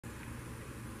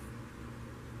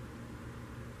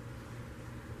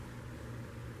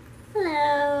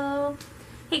Hello.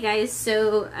 Hey guys,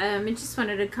 so I just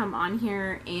wanted to come on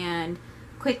here and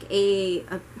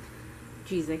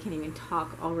geez, I can't even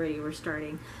talk already, we're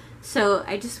starting. So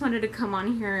I just wanted to come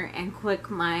on here and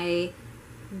my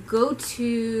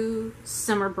go-to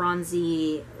summer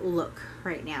bronzy look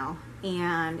right now.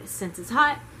 And since it's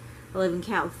hot, I live in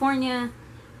California,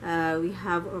 we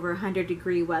have over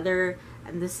 100-degree weather,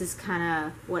 and this is kind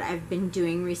of what I've been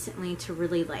doing recently to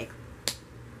really like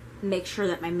make sure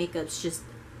that my makeup's just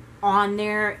on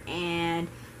there and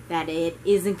that it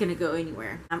isn't gonna go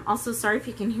anywhere. I'm also sorry if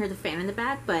you can hear the fan in the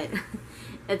back, but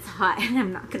it's hot and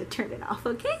I'm not gonna turn it off,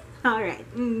 okay? Alright,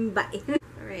 bye.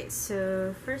 Alright,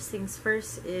 so first things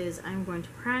first is I'm going to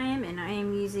prime, and I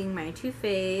am using my Too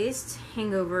Faced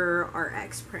Hangover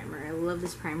RX primer. I love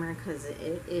this primer because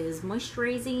it is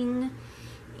moisturizing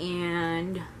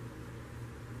and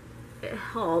it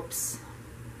helps.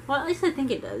 Well, at least I think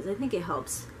it does. I think it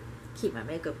helps keep my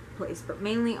makeup in place, but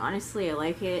mainly, honestly, I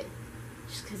like it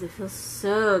just because it feels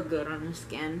so good on the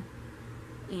skin,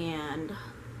 and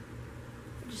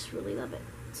I just really love it.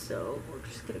 So we're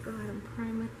just gonna go ahead and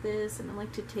prime with this, and I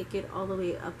like to take it all the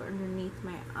way up underneath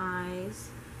my eyes,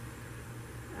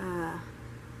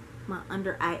 my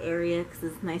under eye area, because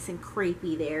it's nice and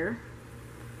crepey there.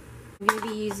 I'm gonna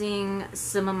be using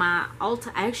some of my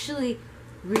Ulta. I actually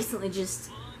recently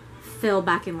just fell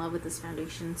back in love with this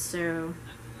foundation, so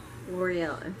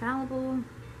L'Oreal Infallible,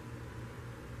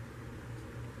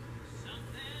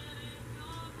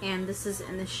 and this is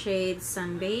in the shade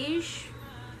Sun Beige.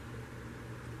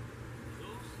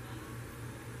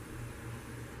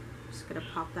 Just gonna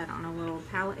pop that on a little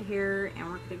palette here, and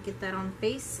we're gonna get that on the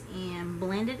face and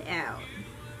blend it out.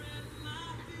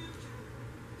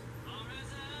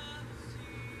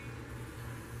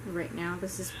 Right now,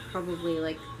 this is probably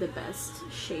like the best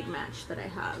shade match that I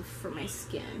have for my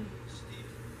skin.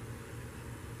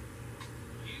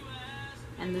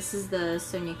 And this is the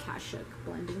Sonia Kashuk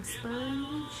blending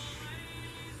sponge.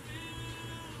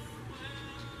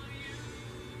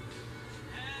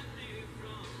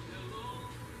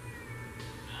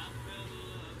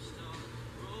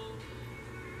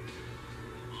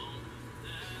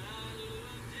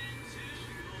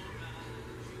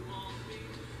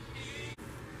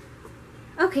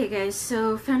 Okay guys,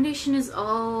 so foundation is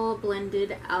all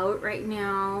blended out right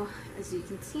now. As you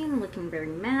can see, I'm looking very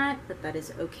matte, but that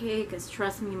is okay, because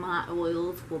trust me, my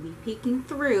oils will be peeking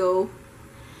through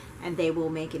and they will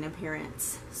make an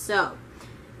appearance. So,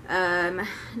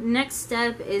 next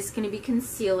step is going to be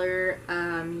concealer.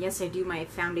 Yes, I do my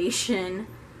foundation.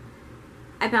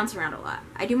 I bounce around a lot.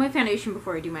 I do my foundation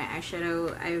before I do my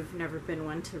eyeshadow. I've never been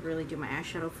one to really do my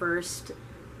eyeshadow first.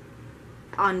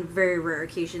 On very rare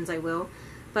occasions I will.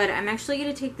 But I'm actually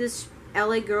going to take this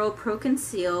LA Girl Pro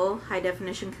Conceal High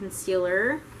Definition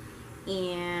Concealer,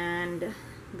 and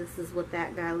this is what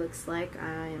that guy looks like.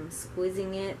 I am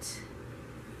squeezing it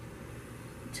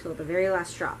until the very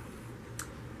last drop.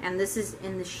 And this is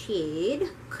in the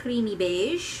shade Creamy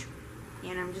Beige,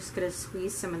 and I'm just going to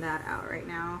squeeze some of that out right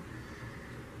now.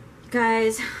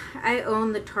 Guys, I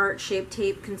own the Tarte Shape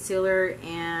Tape Concealer,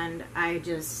 and I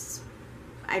just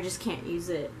can't use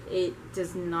it. It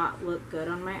does not look good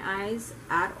on my eyes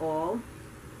at all.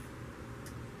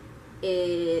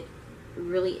 It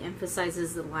really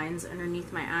emphasizes the lines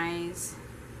underneath my eyes.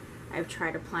 I've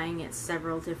tried applying it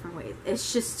several different ways.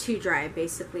 It's just too dry,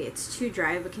 basically. It's too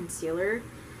dry of a concealer,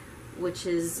 which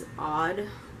is odd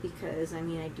because, I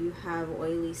mean, I do have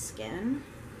oily skin.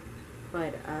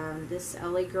 But this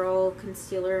LA Girl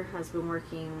concealer has been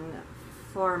working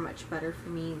far much better for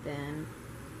me than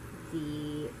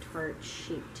the Tarte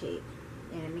Shape Tape,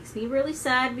 and it makes me really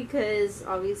sad because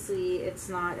obviously it's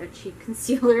not a cheap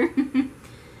concealer.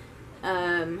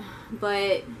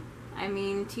 But I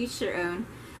mean, to each their own.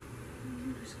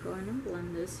 I'm just going to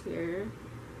blend this here.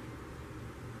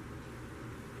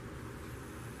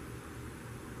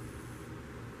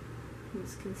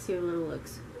 This concealer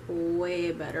looks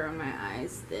way better on my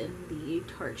eyes than the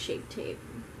Tarte Shape Tape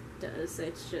does.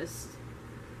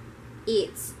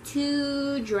 It's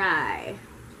too dry,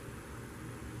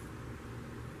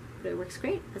 but it works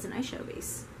great as an eyeshadow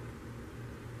base.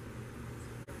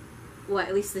 Well,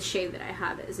 at least the shade that I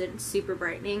have isn't super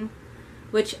brightening,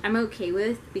 which I'm okay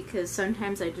with because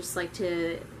sometimes I just like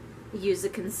to use a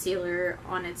concealer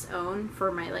on its own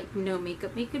for my like no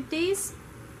makeup days.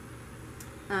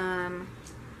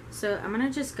 So I'm gonna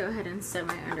just go ahead and set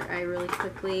my under eye really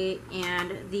quickly,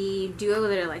 and the duo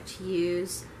that I like to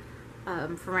use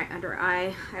for my under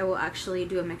eye, I will actually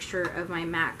do a mixture of my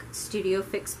MAC Studio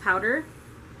Fix powder,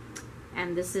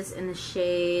 and this is in the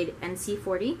shade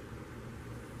NC40,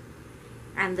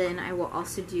 And then I will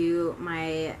also do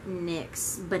my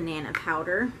NYX banana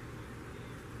powder.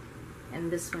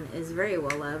 And this one is very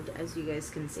well loved, as you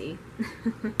guys can see.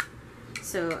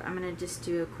 So I'm going to just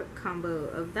do a quick combo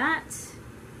of that.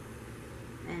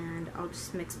 And I'll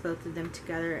just mix both of them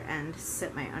together and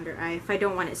set my under eye. If I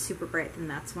don't want it super bright, then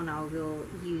that's when I will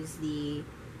use the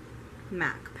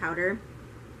MAC powder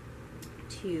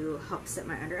to help set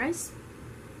my under eyes.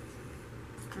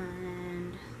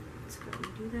 And let's go ahead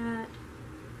and do that.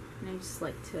 And I just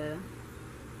like to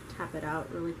tap it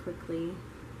out really quickly.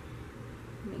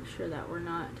 Make sure that we're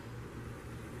not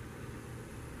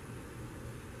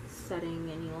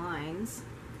setting any lines.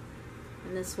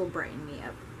 And this will brighten me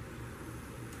up.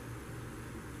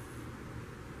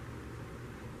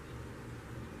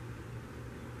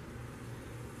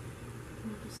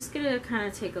 I'm just gonna kind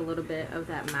of take a little bit of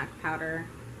that MAC powder.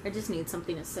 I just need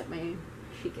something to set my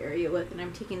cheek area with, and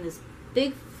I'm taking this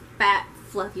big fat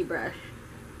fluffy brush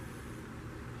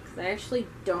because I actually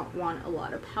don't want a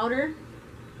lot of powder.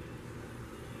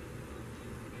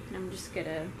 And I'm just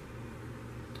gonna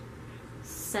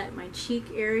set my cheek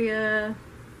area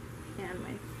and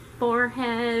my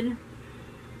forehead.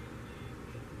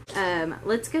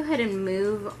 Let's go ahead and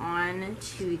move on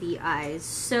to the eyes.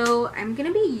 So I'm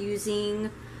gonna be using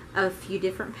a few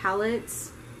different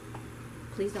palettes.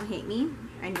 Please don't hate me.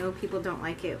 I know people don't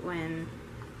like it when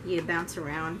you bounce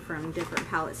around from different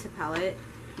palette to palette.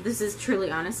 This is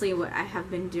truly honestly what I have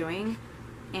been doing,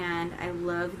 and I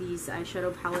love these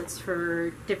eyeshadow palettes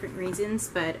for different reasons,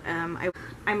 but I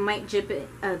might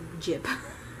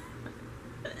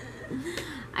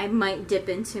I might dip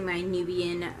into my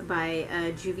Nubian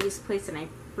by Juvia's Place, and I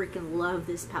freaking love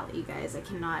this palette, you guys. I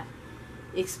cannot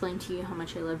explain to you how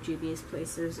much I love Juvia's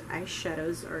Place. Their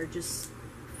eyeshadows are just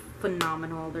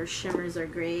phenomenal. Their shimmers are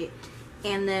great.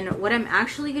 And then what I'm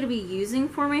actually going to be using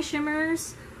for my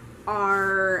shimmers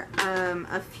are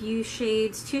a few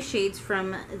shades, 2 shades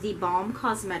from TheBalm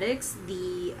Cosmetics,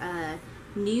 the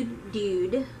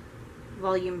Nude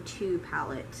Volume 2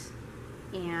 palette.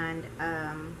 And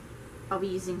I'll be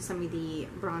using some of the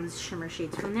bronze shimmer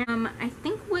shades from there. I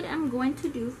think what I'm going to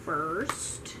do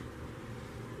first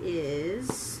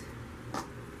is, I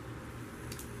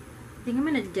think I'm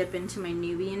going to dip into my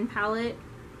Nubian palette,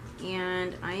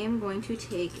 and I am going to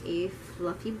take a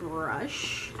fluffy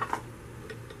brush,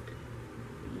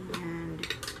 and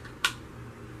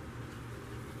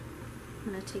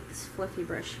I'm going to take this fluffy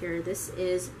brush here. This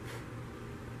is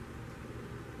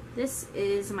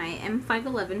my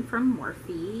M511 from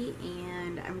Morphe,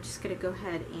 and I'm just going to go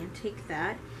ahead and take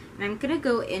that. And I'm going to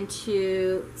go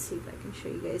into, let's see if I can show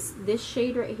you guys, this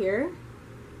shade right here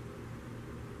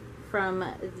from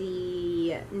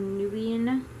the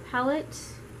Nubian palette.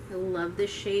 I love this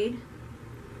shade.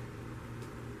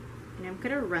 And I'm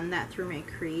going to run that through my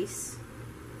crease,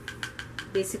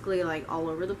 basically like all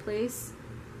over the place,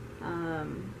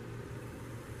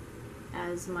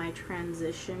 as my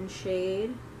transition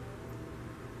shade.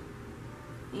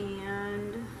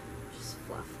 And just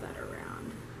fluff that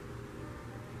around.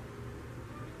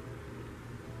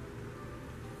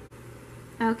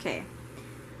 Okay,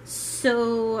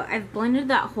 so I've blended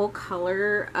that whole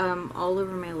color all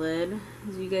over my lid.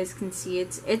 As you guys can see,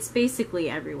 it's basically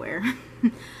everywhere.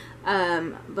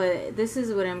 But this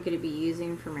is what I'm going to be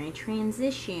using for my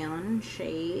transition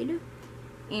shade.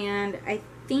 And I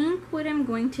think what I'm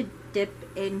going to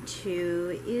dip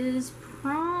into is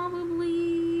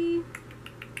probably,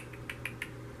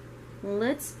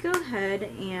 let's go ahead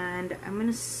and I'm going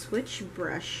to switch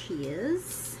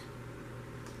brushes.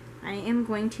 I am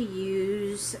going to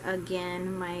use,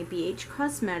 again, my Beige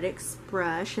Cosmetics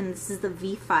brush, and this is the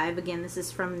V5. Again, this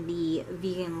is from the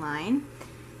vegan line.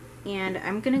 And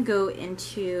I'm going to go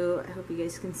into, I hope you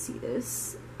guys can see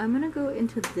this, I'm going to go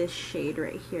into this shade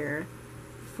right here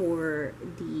for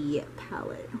the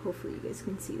palette. Hopefully you guys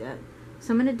can see that.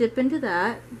 So I'm going to dip into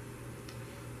that.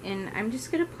 And I'm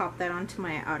just going to pop that onto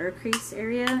my outer crease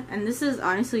area. And this is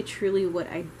honestly truly what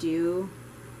I do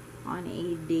on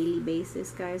a daily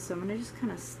basis, guys. So I'm going to just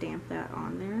kind of stamp that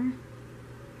on there.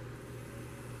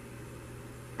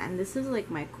 And this is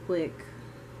like my quick,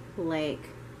 like,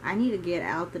 I need to get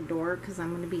out the door because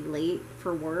I'm going to be late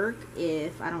for work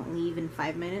if I don't leave in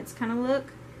 5 minutes kind of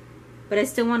look. But I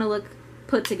still want to look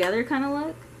put together kind of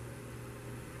look.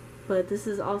 But this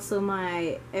is also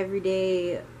my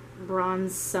everyday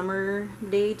bronze summer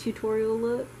day tutorial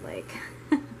look. Like,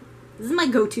 this is my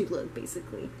go-to look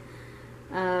basically.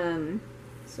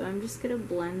 So I'm just gonna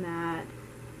blend that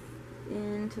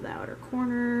into the outer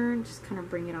corner, just kind of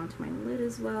bring it onto my lid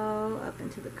as well, up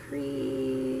into the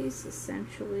crease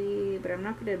essentially, but I'm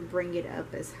not gonna bring it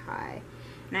up as high.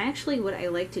 And actually what I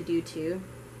like to do too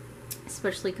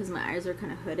especially because my eyes are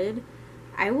kind of hooded,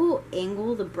 I will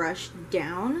angle the brush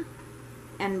down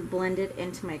and blend it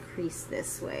into my crease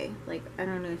this way. Like, I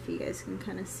don't know if you guys can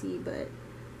kind of see, but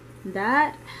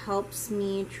that helps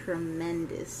me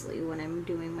tremendously when I'm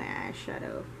doing my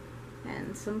eyeshadow.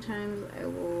 And sometimes I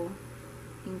will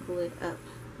angle it up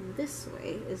this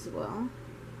way as well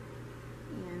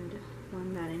and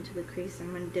blend that into the crease.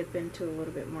 I'm going to dip into a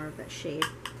little bit more of that shade.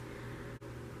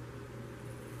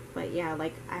 But yeah,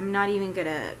 like, I'm not even going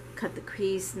to cut the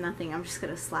crease, nothing. I'm just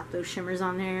going to slap those shimmers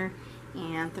on there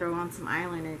and throw on some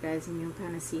eyeliner, guys, and you'll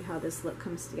kind of see how this look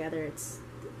comes together. It's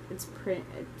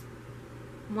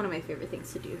one of my favorite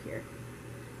things to do here.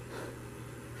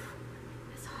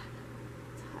 It's hot.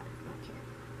 It's hot. Okay.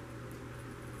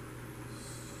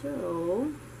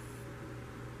 So,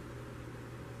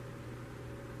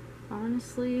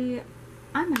 honestly,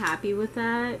 I'm happy with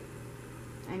that.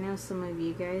 I know some of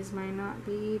you guys might not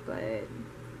be, but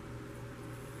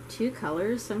 2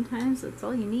 colors, sometimes that's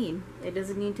all you need. It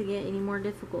doesn't need to get any more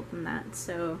difficult than that.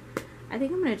 So I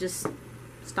think I'm going to just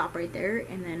stop right there,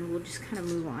 and then we'll just kind of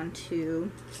move on to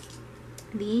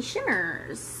the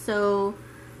shimmers. So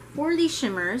for these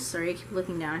shimmers, sorry, I keep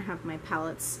looking down. I have my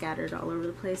palettes scattered all over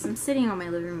the place. I'm sitting on my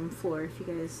living room floor if you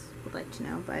guys would like to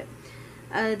know, but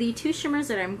the 2 shimmers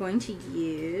that I'm going to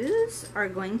use are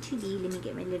going to be, let me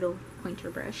get my little pointer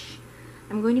brush.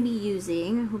 I'm going to be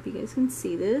using, I hope you guys can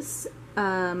see this,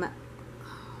 I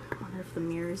wonder if the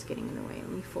mirror is getting in the way. Let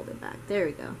me fold it back. There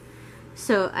we go.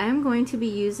 So I'm going to be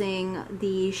using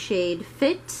the shade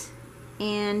Fit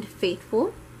and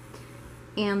Faithful.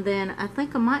 And then I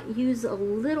think I might use a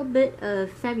little bit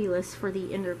of Fabulous for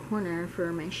the inner corner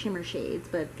for my shimmer shades.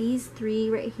 But these 3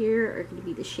 right here are going to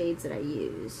be the shades that I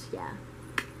use. Yeah.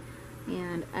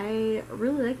 And I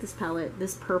really like this palette.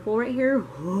 This purple right here,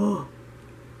 oh,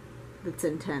 that's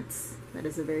intense. That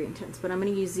is a very intense. But I'm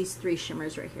going to use these 3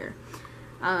 shimmers right here.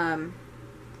 And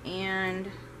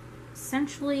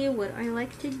essentially what I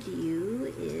like to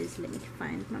do is, let me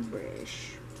find my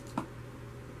brush.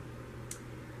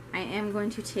 I am going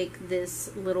to take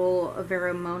this little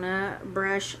Veramona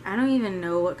brush. I don't even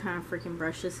know what kind of freaking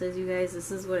brush this is, you guys. This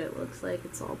is what it looks like.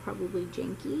 It's all probably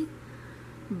janky.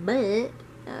 But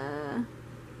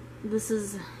this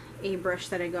is a brush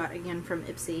that I got again from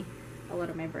Ipsy. A lot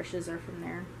of my brushes are from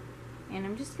there. And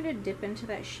I'm just going to dip into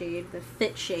that shade, the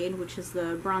Fit shade, which is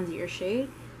the bronzier shade.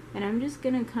 And I'm just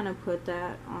going to kind of put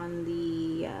that on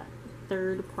the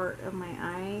 3rd part of my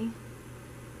eye.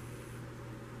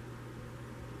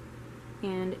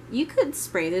 And you could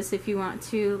spray this if you want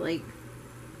to. Like,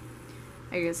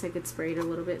 I guess I could spray it a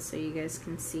little bit so you guys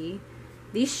can see.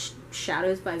 These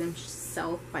shadows by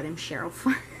themselves, by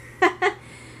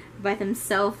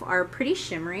themselves are pretty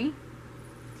shimmery.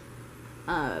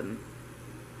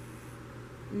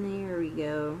 There we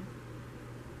go.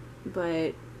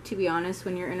 But to be honest,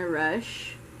 when you're in a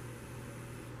rush,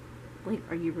 like,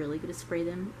 are you really gonna spray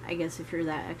them? I guess if you're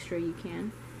that extra, you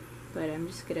can. But I'm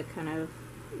just gonna kind of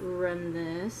run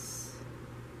this,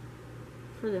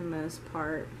 for the most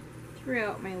part,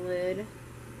 throughout my lid.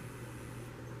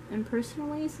 And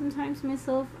personally, sometimes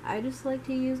myself, I just like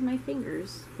to use my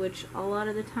fingers, which a lot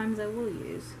of the times I will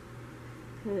use.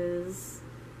 Because,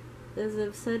 as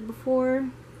I've said before,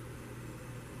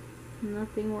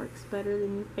 nothing works better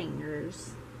than your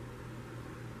fingers.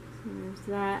 So there's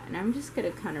that. And I'm just going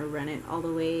to kind of run it all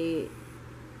the way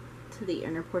to the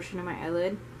inner portion of my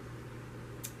eyelid.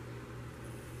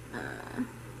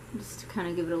 Just to kind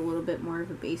of give it a little bit more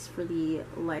of a base for the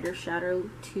lighter shadow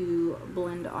to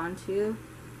blend onto.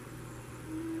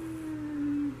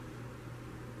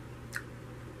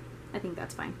 I think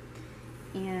that's fine.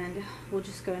 And we'll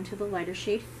just go into the lighter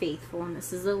shade Faithful, and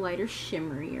this is a lighter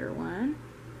shimmerier one.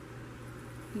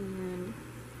 And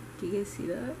do you guys see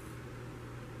that?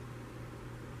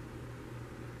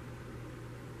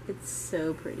 It's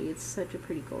so pretty. It's such a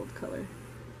pretty gold color.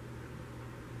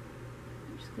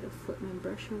 I'm just gonna flip my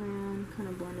brush around, kind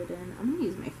of blend it in. I'm gonna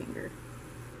use my finger,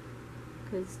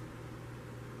 because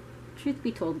truth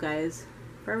be told, guys,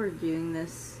 if I were doing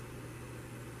this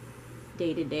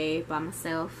day to day by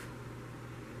myself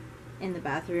in the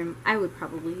bathroom, I would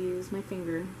probably use my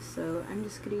finger. So I'm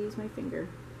just gonna use my finger,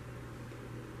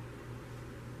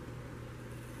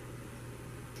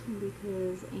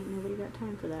 because ain't nobody got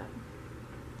time for that.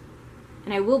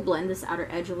 And I will blend this outer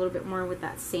edge a little bit more with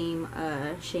that same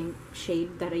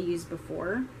shade that I used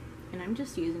before. And I'm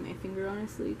just using my finger,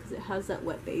 honestly, because it has that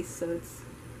wet base, so it's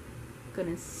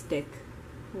gonna stick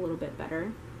a little bit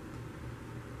better.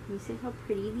 You see how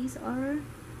pretty these are?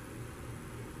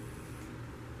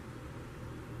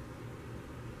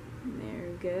 There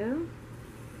we go.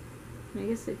 I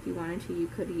guess if you wanted to, you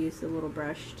could use the little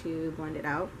brush to blend it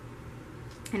out.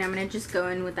 And I'm going to just go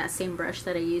in with that same brush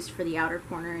that I used for the outer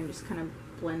corner and just kind of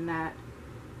blend that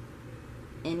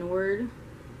inward,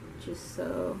 just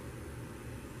so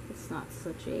it's not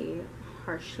such a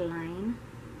harsh line.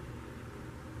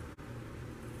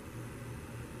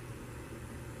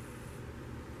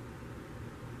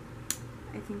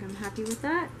 I think I'm happy with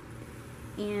that.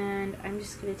 And I'm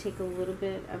just going to take a little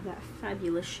bit of that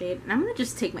fabulous shade. And I'm going to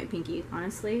just take my pinky,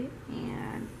 honestly,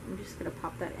 and I'm just going to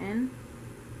pop that in.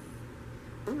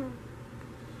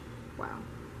 Wow.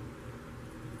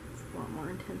 It's a lot more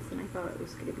intense than I thought it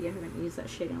was going to be. I haven't used that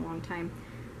shade in a long time.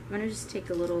 I'm going to just take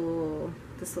this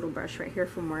little brush right here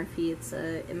from Morphe. It's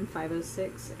a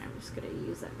M506. And I'm just going to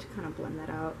use that to kind of blend that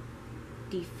out.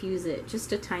 Diffuse it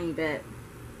just a tiny bit.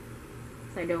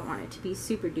 I don't want it to be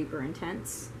super duper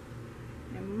intense.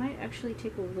 I might actually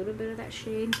take a little bit of that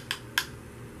shade,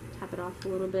 tap it off a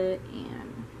little bit,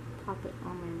 and pop it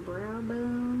on my brow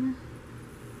bone.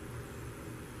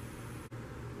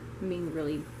 I'm being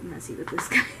really messy with this,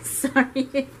 guys. Sorry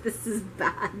if this is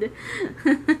bad.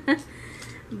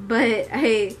 But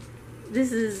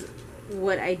this is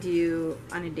what I do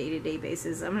on a day-to-day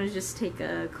basis. I'm going to just take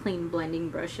a clean blending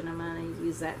brush and I'm going to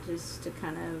use that just to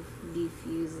kind of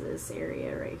diffuse this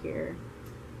area right here,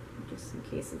 just in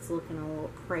case it's looking a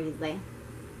little crazy.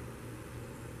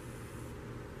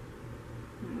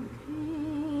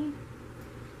 Okay.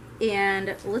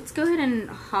 And let's go ahead and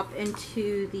hop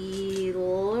into the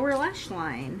lower lash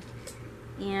line.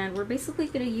 And we're basically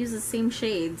going to use the same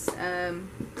shades.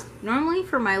 Normally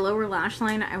for my lower lash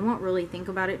line, I won't really think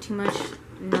about it too much.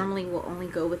 Normally we'll only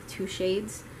go with 2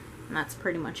 shades, and that's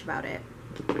pretty much about it.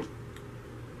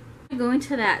 I go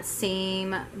into that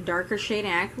same darker shade,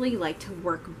 and I actually like to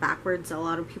work backwards. A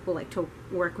lot of people like to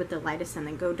work with the lightest and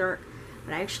then go dark,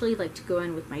 but I actually like to go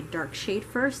in with my dark shade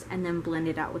first and then blend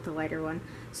it out with the lighter one.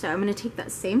 So I'm going to take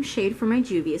that same shade from my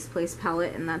Juvia's Place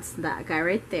palette, and that's that guy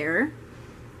right there.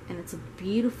 And it's a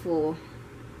beautiful,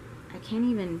 I can't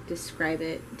even describe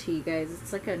it to you guys.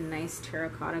 It's like a nice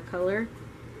terracotta color.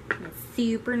 And it's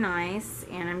super nice.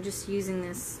 And I'm just using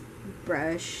this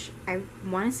brush. I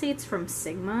want to say it's from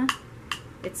Sigma.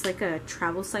 It's like a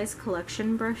travel size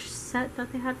collection brush set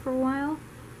that they had for a while.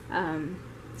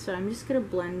 So I'm just going to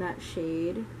blend that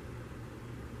shade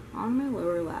on my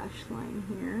lower lash line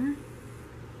here.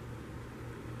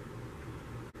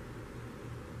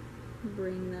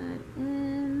 Bring that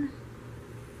in.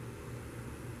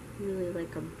 Really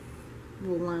like a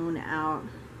blown out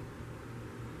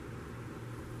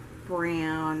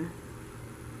brown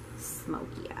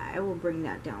smoky eye. I will bring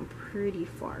that down pretty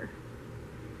far,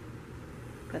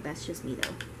 but that's just me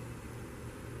though.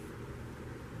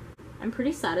 I'm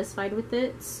pretty satisfied with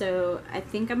it, so I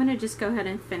think I'm gonna just go ahead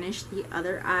and finish the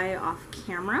other eye off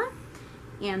camera,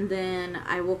 and then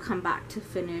I will come back to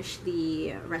finish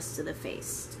the rest of the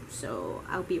face. So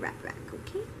I'll be right back,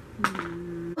 okay?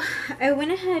 I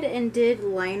went ahead and did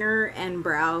liner and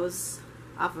brows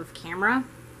off of camera.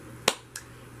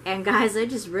 And guys, I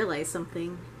just realized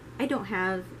something. I don't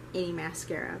have any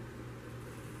mascara.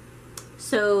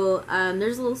 So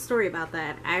there's a little story about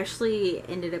that. I actually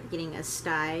ended up getting a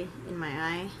sty in my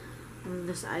eye. And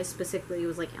this eye specifically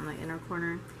was like in the inner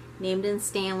corner. Named in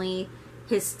Stanley.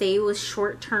 His stay was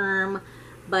short term,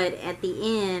 but at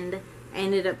the end I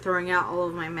ended up throwing out all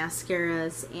of my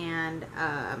mascaras, and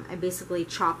I basically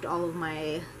chopped all of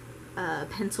my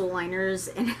pencil liners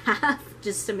in half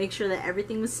just to make sure that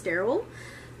everything was sterile.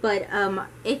 But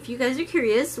if you guys are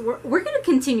curious, we're going to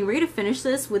continue. We're going to finish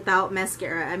this without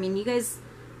mascara. I mean, you guys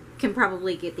can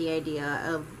probably get the idea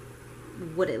of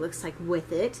what it looks like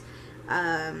with it.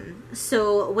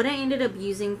 So what I ended up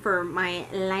using for my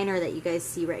liner that you guys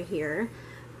see right here,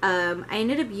 I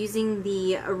ended up using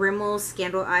the Rimmel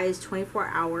Scandal Eyes 24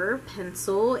 Hour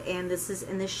pencil, and this is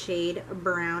in the shade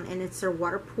brown, and it's their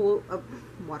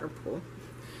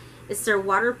it's their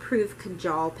waterproof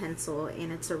Kajal pencil,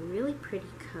 and it's a really pretty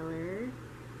color.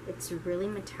 It's really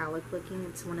metallic looking.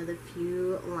 It's one of the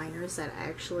few liners that I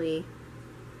actually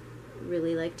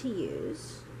really like to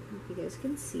use. If you guys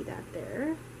can see that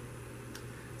there.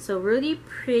 So really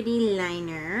pretty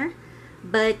liner.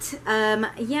 But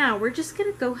yeah, we're just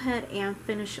gonna go ahead and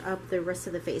finish up the rest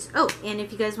of the face. Oh, and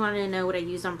if you guys wanted to know what I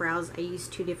used on brows, I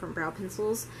used 2 different brow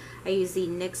pencils. I used the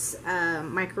NYX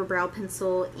Microbrow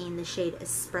pencil in the shade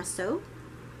Espresso,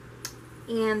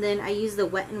 and then I used the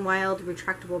Wet n Wild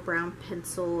retractable brown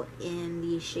pencil in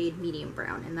the shade Medium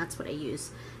Brown, and that's what I use.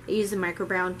 I use the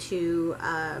Microbrow to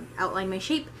outline my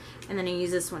shape, and then I use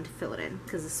this one to fill it in,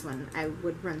 because this one I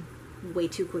would run way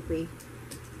too quickly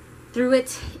through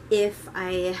it if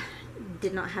I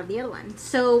did not have the other one.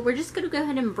 So we're just going to go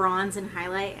ahead and bronze and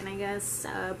highlight, and I guess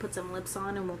put some lips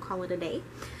on, and we'll call it a day.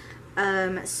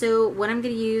 So what I'm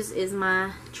going to use is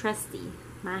my trusty,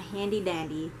 my handy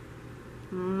dandy,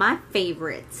 my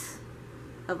favorite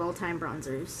of all time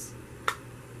bronzers,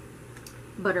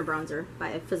 Butter Bronzer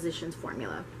by Physicians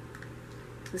Formula.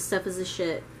 This stuff is a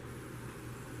shit.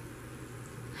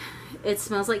 It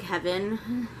smells like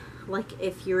heaven. Like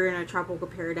if you're in a tropical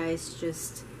paradise.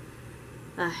 This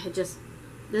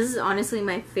is honestly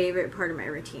my favorite part of my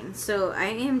routine. So I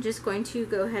am just going to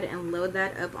go ahead and load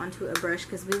that up onto a brush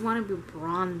because we want to be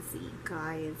bronzy,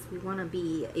 guys. We want to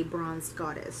be a bronzed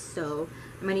goddess. So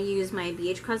I'm going to use my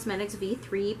BH Cosmetics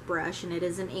V3 brush, and it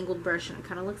is an angled brush, and it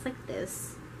kind of looks like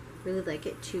this. Really like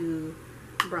it to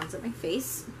bronze up my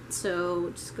face.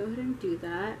 So just go ahead and do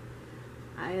that.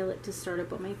 I like to start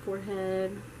up on my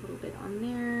forehead, a little bit on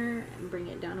there, and bring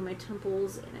it down to my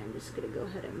temples, and I'm just going to go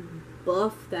ahead and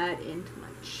buff that into my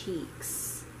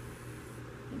cheeks.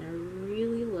 And I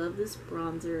really love this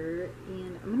bronzer,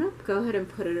 and I'm going to go ahead and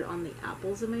put it on the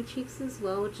apples of my cheeks as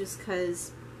well, just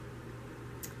because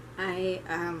I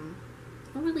don't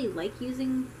really like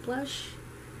using blush.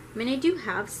 I mean, I do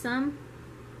have some,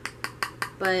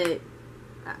 but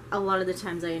a lot of the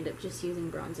times I end up just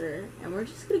using bronzer, and we're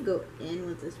just gonna go in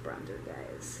with this bronzer,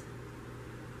 guys.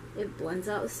 It blends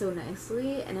out so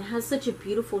nicely, and it has such a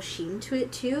beautiful sheen to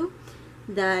it too,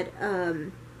 that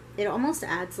it almost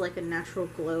adds like a natural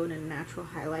glow and a natural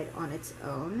highlight on its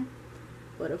own.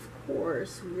 But of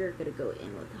course, we're gonna go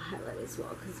in with the highlight as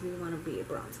well, because we want to be a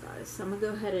bronze goddess. So I'm gonna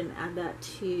go ahead and add that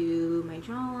to my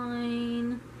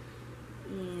jawline,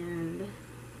 and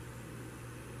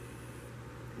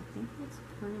I think that's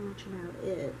pretty much about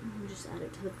it. I'll just add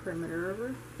it to the perimeter of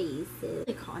our faces.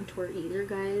 I contour either,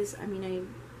 guys. I mean,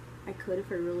 I could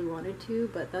if I really wanted to,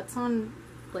 but that's on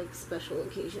like special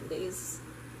occasion days.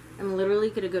 I'm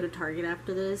literally gonna go to Target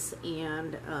after this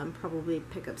and probably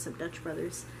pick up some Dutch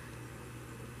Brothers.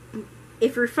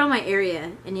 If you're from my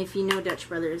area and if you know Dutch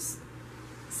Brothers,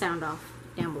 sound off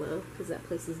down below, because that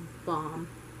place is bomb.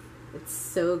 It's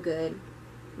so good.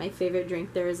 My favorite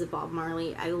drink there is a Bob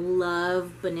Marley. I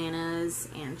love bananas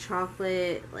and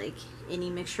chocolate, like any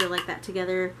mixture like that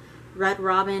together. Red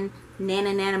Robin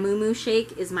Nana Nana Moo Moo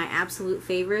Shake is my absolute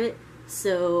favorite.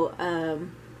 So,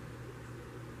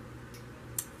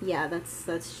 yeah,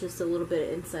 that's just a little bit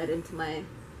of insight into my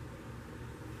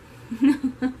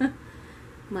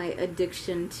my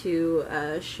addiction to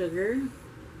sugar.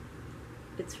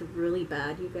 It's really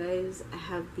bad, you guys. I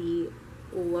have the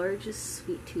largest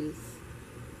sweet tooth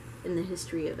in the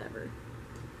history of ever.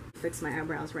 Fix my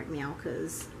eyebrows right now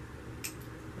because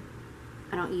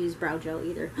I don't use brow gel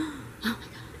either. Oh my god.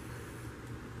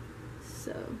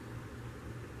 So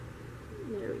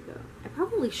there we go. I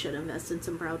probably should invest in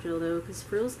some brow gel though, because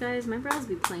for reals, guys, my brows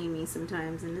be playing me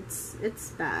sometimes, and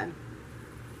it's bad.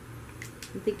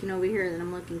 I'm thinking over here that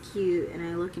I'm looking cute, and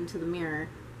I look into the mirror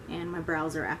and my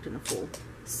brows are acting a fool.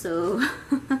 So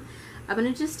I'm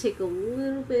gonna just take a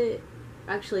little bit.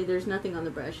 Actually, there's nothing on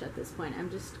the brush at this point. I'm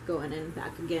just going in and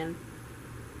back again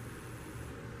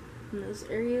in those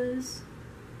areas.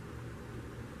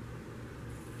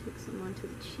 Take some onto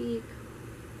the cheek.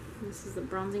 This is the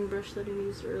bronzing brush that I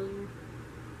used earlier.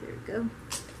 There we go.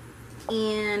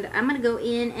 And I'm going to go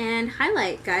in and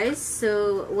highlight, guys.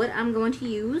 So what I'm going to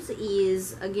use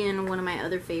is, again, one of my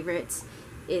other favorites.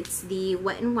 It's the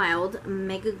Wet n Wild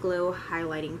Mega Glow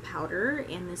Highlighting Powder,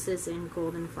 and this is in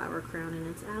Golden Flower Crown, and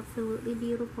it's absolutely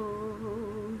beautiful.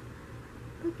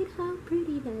 Look at how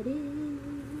pretty that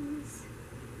is.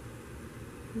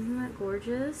 Isn't that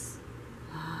gorgeous?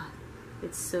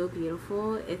 It's so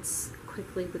beautiful. It's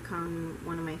quickly become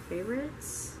one of my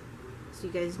favorites. So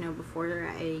you guys know before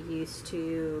I used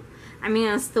to, I mean,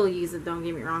 I still use it, don't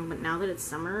get me wrong, but now that it's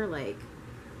summer, like,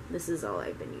 this is all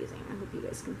I've been using. I hope you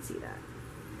guys can see that.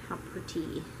 How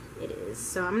pretty it is.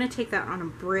 So I'm going to take that on a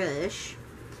brush,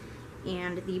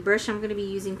 and the brush I'm going to be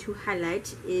using to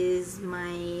highlight is my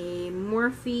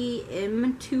Morphe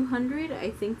M200. I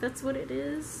think that's what it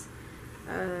is,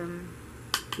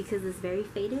 because it's very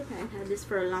faded. I've had this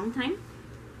for a long time,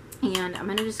 and I'm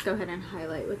going to just go ahead and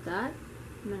highlight with that.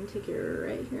 I'm going to take it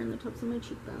right here on the tops of my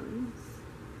cheekbones,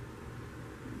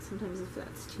 and sometimes if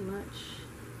that's too much,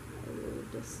 I will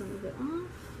dust some of it off.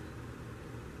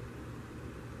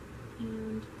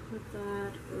 And put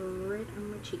that right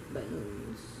on my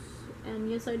cheekbones.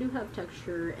 And yes, I do have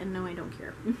texture, and no, I don't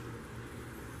care.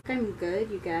 I'm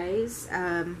good, you guys.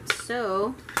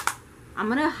 So I'm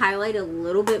gonna highlight a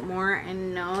little bit more,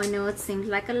 and I know it seems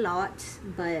like a lot,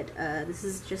 but this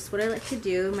is just what I like to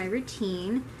do, my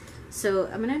routine. So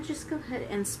I'm gonna just go ahead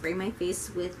and spray my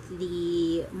face with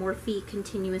the Morphe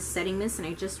Continuous Setting Mist, and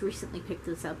I just recently picked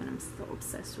this up and I'm so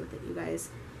obsessed with it, you guys.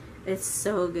 It's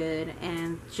so good,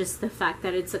 and just the fact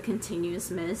that it's a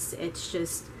continuous mist, it's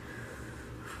just,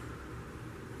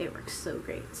 it works so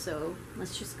great. So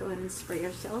let's just go ahead and spray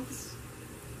ourselves.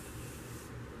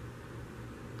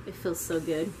 It feels so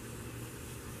good.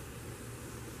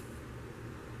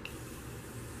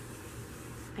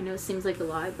 I know it seems like a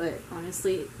lot, but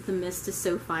honestly, the mist is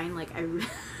so fine. Like,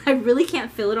 I really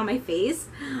can't feel it on my face.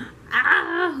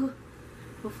 Ow!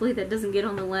 Hopefully that doesn't get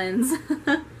on the lens.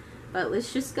 But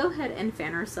let's just go ahead and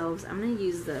fan ourselves. I'm going to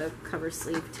use the cover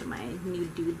sleeve to my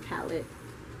Nude palette.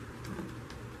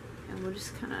 And we'll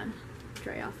just kind of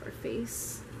dry off our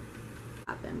face.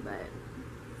 But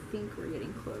I think we're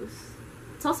getting close.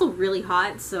 It's also really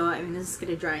hot, so I mean, this is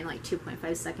going to dry in like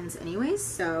 2.5 seconds anyways.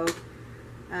 So,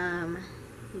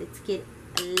 let's get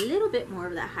a little bit more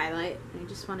of that highlight. I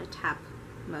just want to tap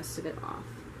most of it off.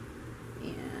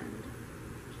 And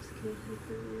just get it at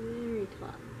the very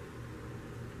top.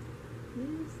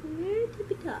 Just the very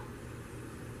tippy top.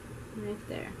 Right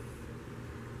there.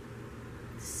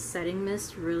 Setting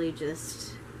mist really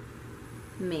just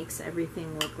makes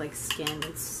everything look like skin.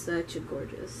 It's such a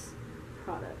gorgeous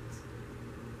product.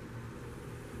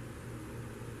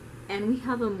 And we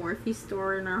have a Morphe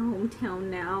store in our hometown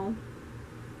now.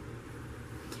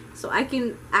 So I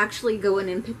can actually go in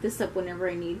and pick this up whenever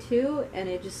I need to, and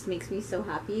it just makes me so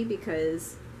happy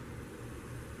because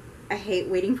I hate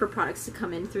waiting for products to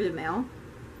come in through the mail.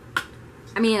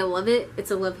 I mean, I love it.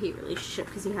 It's a love-hate relationship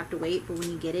because you have to wait, but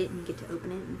when you get it and you get to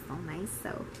open it, it's all nice.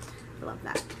 So I love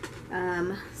that.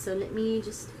 So let me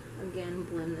just, again,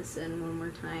 blend this in one more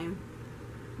time.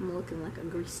 I'm looking like a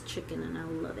greased chicken and I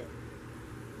love it.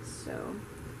 So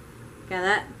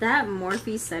yeah, that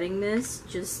Morphe setting mist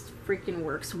just freaking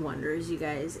works wonders, you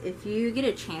guys. If you get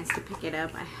a chance to pick it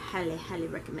up, I highly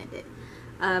recommend it.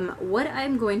 What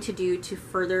I'm going to do to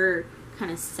further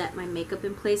kind of set my makeup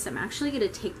in place, I'm actually going to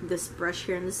take this brush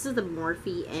here, and this is the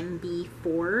Morphe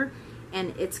MB4,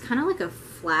 and it's kind of like a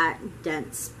flat,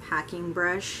 dense packing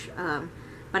brush,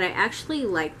 but I actually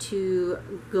like to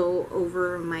go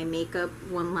over my makeup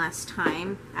one last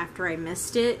time after I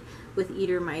mist it with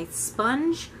either my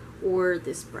sponge or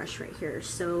this brush right here.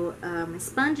 So my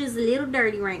sponge is a little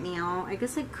dirty right now. I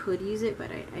guess I could use it, but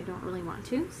I don't really want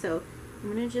to. So I'm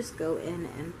gonna just go in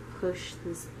and push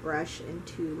this brush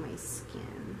into my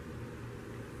skin.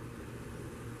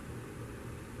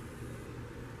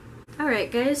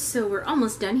 Alright guys, so we're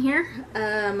almost done here.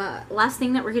 Last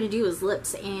thing that we're gonna do is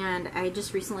lips, and I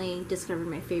just recently discovered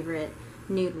my favorite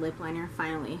nude lip liner,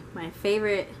 finally. My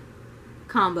favorite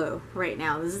combo right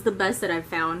now. This is the best that I've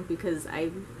found because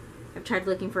I've tried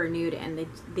looking for a nude and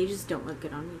they just don't look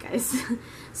good on me, guys.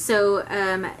 So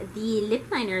the lip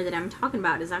liner that I'm talking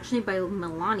about is actually by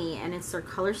Milani, and it's their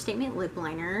Color Statement lip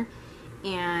liner,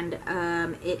 and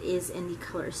it is in the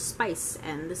color Spice,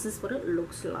 and this is what it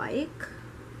looks like.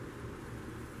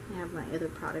 I have my other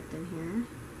product in here.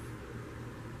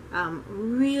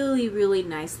 Really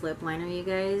nice lip liner, you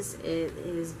guys. It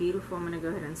is beautiful. I'm gonna go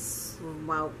ahead and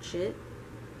swatch it.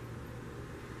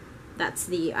 That's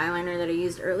the eyeliner that I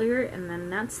used earlier, and then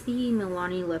that's the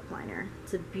Milani lip liner.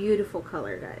 It's a beautiful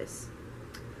color, guys.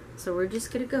 So we're just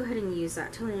gonna go ahead and use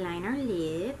that to line our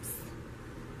lips.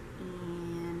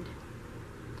 And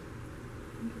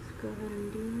just go ahead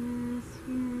and do this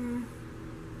here.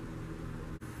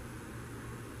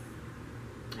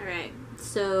 Alright,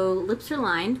 so lips are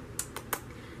lined,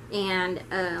 and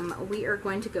we are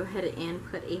going to go ahead and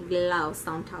put a gloss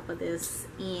on top of this.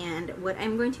 And what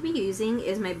I'm going to be using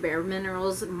is my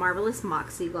BareMinerals Marvelous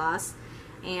Moxie Gloss,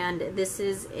 and this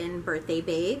is in Birthday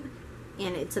Babe,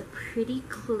 and it's a pretty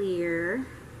clear,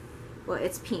 well,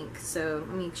 it's pink, so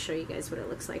let me show you guys what it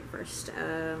looks like first.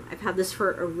 I've had this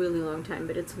for a really long time,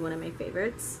 but it's one of my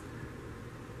favorites.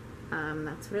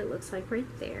 That's what it looks like right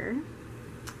there.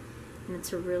 And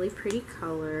it's a really pretty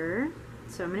color.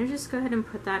 So I'm going to just go ahead and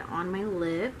put that on my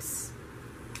lips,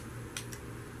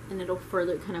 and it'll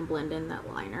further kind of blend in that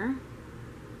liner.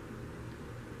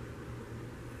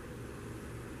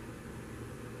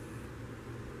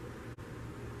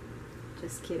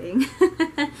 Just kidding.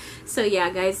 So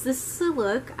yeah, guys, this is a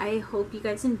look. I hope you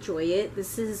guys enjoy it.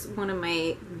 This is one of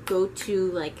my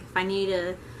go-to, like, if I need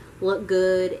to look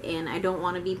good and I don't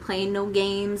want to be playing no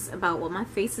games about what my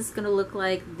face is going to look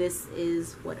like, this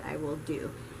is what I will do.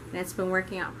 And it's been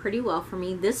working out pretty well for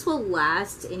me. This will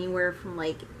last anywhere from,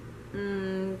 like,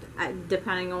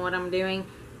 depending on what I'm doing,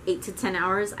 8 to 10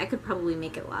 hours. I could probably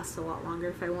make it last a lot longer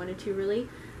if I wanted to, really.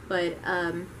 But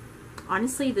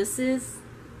honestly, this is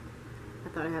I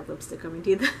thought I had lipstick on my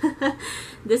teeth.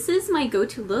 This is my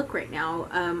go-to look right now.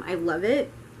 I love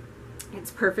it.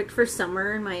 It's perfect for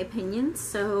summer in my opinion.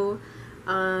 So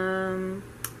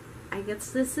I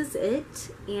guess this is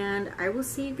it, and I will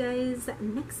see you guys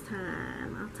next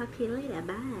time. I'll talk to you later.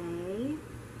 Bye.